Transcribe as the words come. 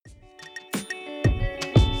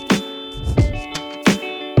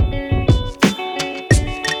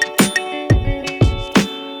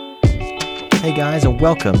Hey guys, and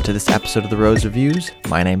welcome to this episode of the Rose Reviews.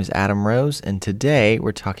 My name is Adam Rose, and today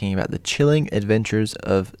we're talking about the chilling adventures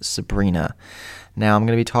of Sabrina. Now, I'm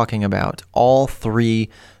going to be talking about all three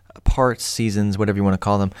parts, seasons, whatever you want to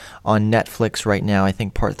call them, on Netflix right now. I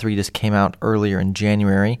think part 3 just came out earlier in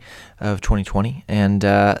January of 2020,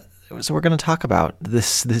 and so we're going to talk about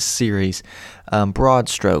this series, broad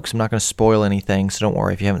strokes. I'm not going to spoil anything, so don't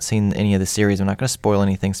worry if you haven't seen any of the series. I'm not going to spoil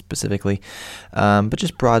anything specifically, but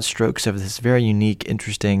just broad strokes of this very unique,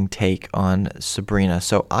 interesting take on Sabrina.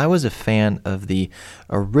 So I was a fan of the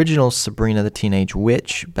original Sabrina the Teenage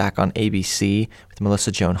Witch back on ABC with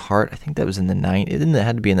Melissa Joan Hart. I think that was in the 90s. It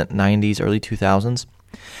had to be in the 90s, early 2000s.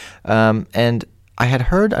 And I had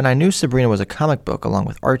heard, and I knew Sabrina was a comic book along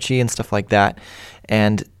with Archie and stuff like that,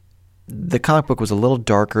 and the comic book was a little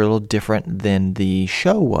darker, a little different than the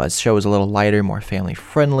show was. The show was a little lighter, more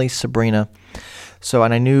family-friendly Sabrina. So,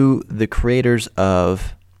 and I knew the creators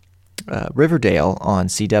of Riverdale on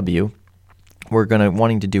CW were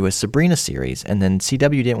wanting to do a Sabrina series, and then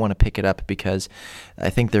CW didn't want to pick it up because I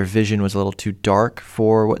think their vision was a little too dark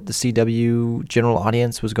for what the CW general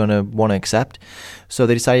audience was going to want to accept. So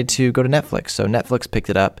they decided to go to Netflix. So Netflix picked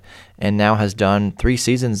it up and now has done 3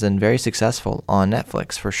 seasons and very successful on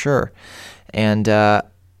Netflix for sure. And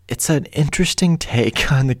it's an interesting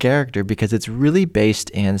take on the character because it's really based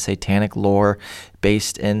in satanic lore,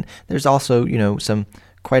 there's also,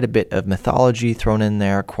 quite a bit of mythology thrown in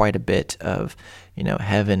there, quite a bit of,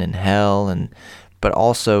 heaven and hell, but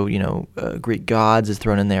also, Greek gods is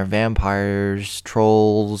thrown in there, vampires,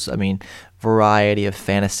 trolls, variety of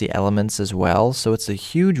fantasy elements as well. So it's a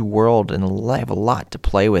huge world and I have a lot to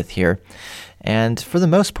play with here. And for the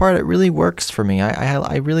most part, it really works for me.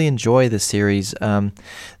 I really enjoy the series. There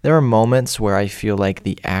are moments where I feel like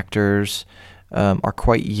the actors are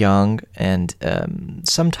quite young, and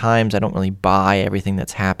sometimes I don't really buy everything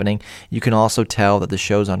that's happening. You can also tell that the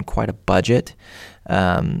show's on quite a budget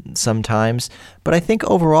sometimes, but I think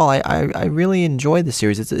overall I really enjoy the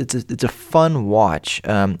series. It's a fun watch.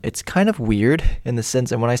 It's kind of weird in the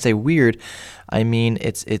sense, and when I say weird, I mean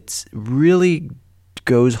it's really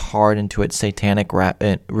goes hard into its satanic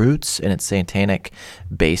roots and its satanic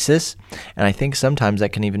basis, and I think sometimes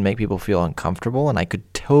that can even make people feel uncomfortable, and I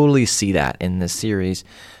could totally see that in this series.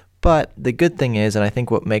 But the good thing is, and I think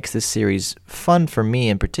what makes this series fun for me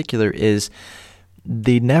in particular, is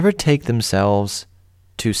they never take themselves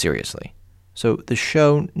too seriously. So the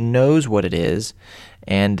show knows what it is,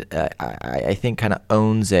 and I think kind of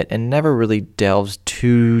owns it and never really delves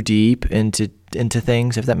too deep into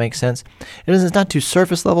things, if that makes sense. It's not too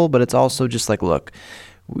surface level, but it's also just like, look,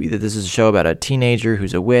 this is a show about a teenager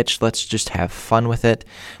who's a witch. Let's just have fun with it.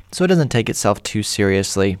 So it doesn't take itself too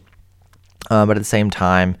seriously, but at the same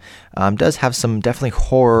time, does have some definitely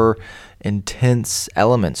horror, intense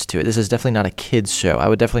elements to it. This is definitely not a kid's show. I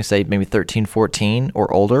would definitely say maybe 13, 14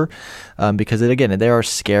 or older, because there are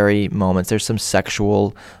scary moments. There's some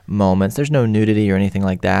sexual moments. There's no nudity or anything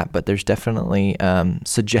like that, but there's definitely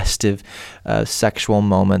suggestive sexual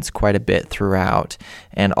moments quite a bit throughout,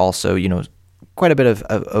 and also, quite a bit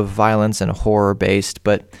of violence and horror based.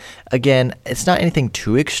 But again, it's not anything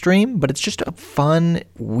too extreme, but it's just a fun,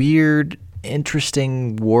 weird,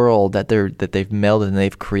 interesting world that they've melded and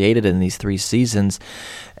they've created in these 3 seasons,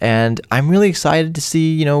 and I'm really excited to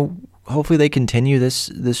see, hopefully they continue this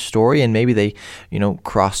story, and maybe they,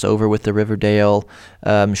 cross over with the Riverdale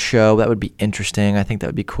show. That would be interesting. I think that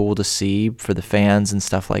would be cool to see for the fans and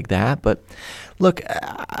stuff like that. But look,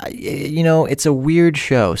 it's a weird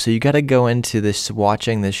show, so you got to go into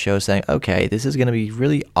watching this show saying, okay, this is going to be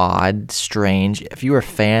really odd, strange. If you were a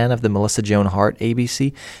fan of the Melissa Joan Hart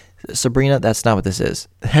ABC Sabrina, that's not what this is.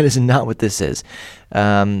 That is not what this is.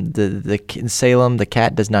 In Salem, the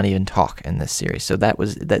cat does not even talk in this series. So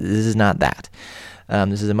this is not that.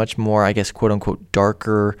 This is a much more, I guess, quote unquote,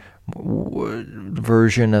 darker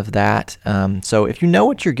version of that. So if you know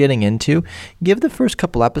what you're getting into, give the first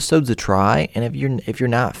couple episodes a try. And if you're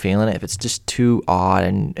not feeling it, if it's just too odd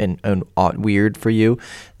and weird for you,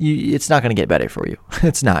 it's not going to get better for you.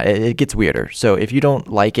 It's not. It gets weirder. So if you don't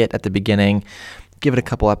like it at the beginning, give it a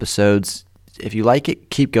couple episodes. If you like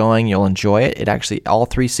it, keep going. You'll enjoy it. It actually, all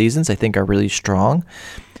 3 seasons, I think, are really strong.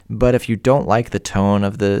 But if you don't like the tone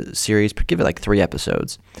of the series, give it like 3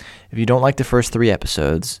 episodes. If you don't like the first 3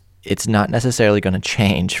 episodes, it's not necessarily going to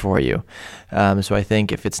change for you. So I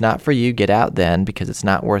think if it's not for you, get out then, because it's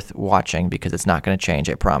not worth watching, because it's not going to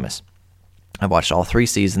change, I promise. I've watched all 3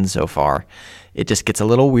 seasons so far. It just gets a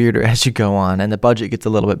little weirder as you go on, and the budget gets a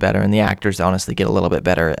little bit better, and the actors honestly get a little bit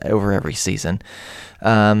better over every season.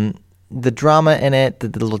 The drama in it, the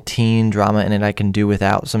little teen drama in it, I can do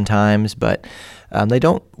without sometimes, but they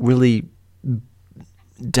don't really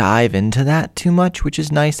dive into that too much, which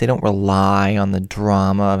is nice. They don't rely on the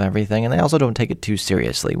drama of everything, and they also don't take it too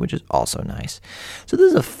seriously, which is also nice. So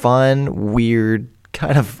this is a fun, weird,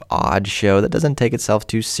 kind of odd show that doesn't take itself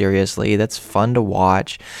too seriously. That's fun to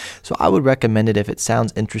watch. So I would recommend it if it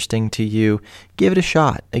sounds interesting to you. Give it a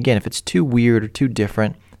shot. Again, if it's too weird or too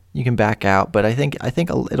different, you can back out, but I think it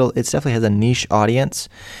definitely has a niche audience,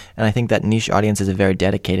 and I think that niche audience is a very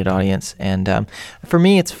dedicated audience. And for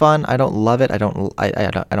me, it's fun. I don't love it. I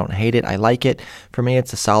don't hate it. I like it. For me,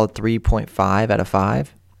 it's a solid 3.5 out of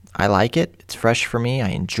 5. I like it. It's fresh for me. I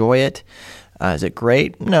enjoy it. Is it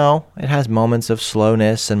great? No. It has moments of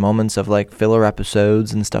slowness and moments of like filler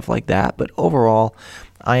episodes and stuff like that, but overall,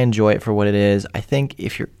 I enjoy it for what it is. I think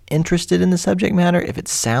if you're interested in the subject matter, if it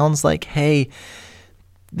sounds like, hey,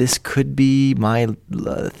 this could be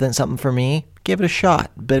something for me, give it a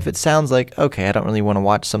shot. But if it sounds like, okay, I don't really want to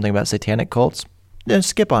watch something about satanic cults, then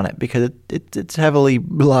skip on it, because it heavily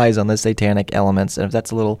relies on the satanic elements. And if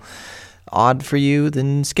that's a little odd for you,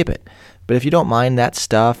 then skip it. But if you don't mind that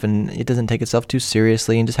stuff and it doesn't take itself too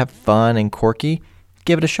seriously and just have fun and quirky,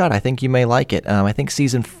 give it a shot. I think you may like it. I think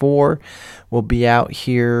season 4 will be out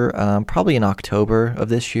here probably in October of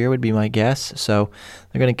this year would be my guess. So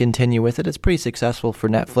they're going to continue with it. It's pretty successful for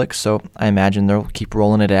Netflix, so I imagine they'll keep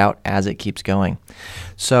rolling it out as it keeps going.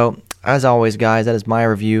 So as always, guys, that is my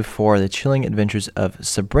review for The Chilling Adventures of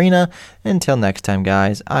Sabrina. Until next time,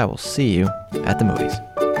 guys, I will see you at the movies.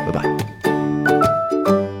 Bye-bye.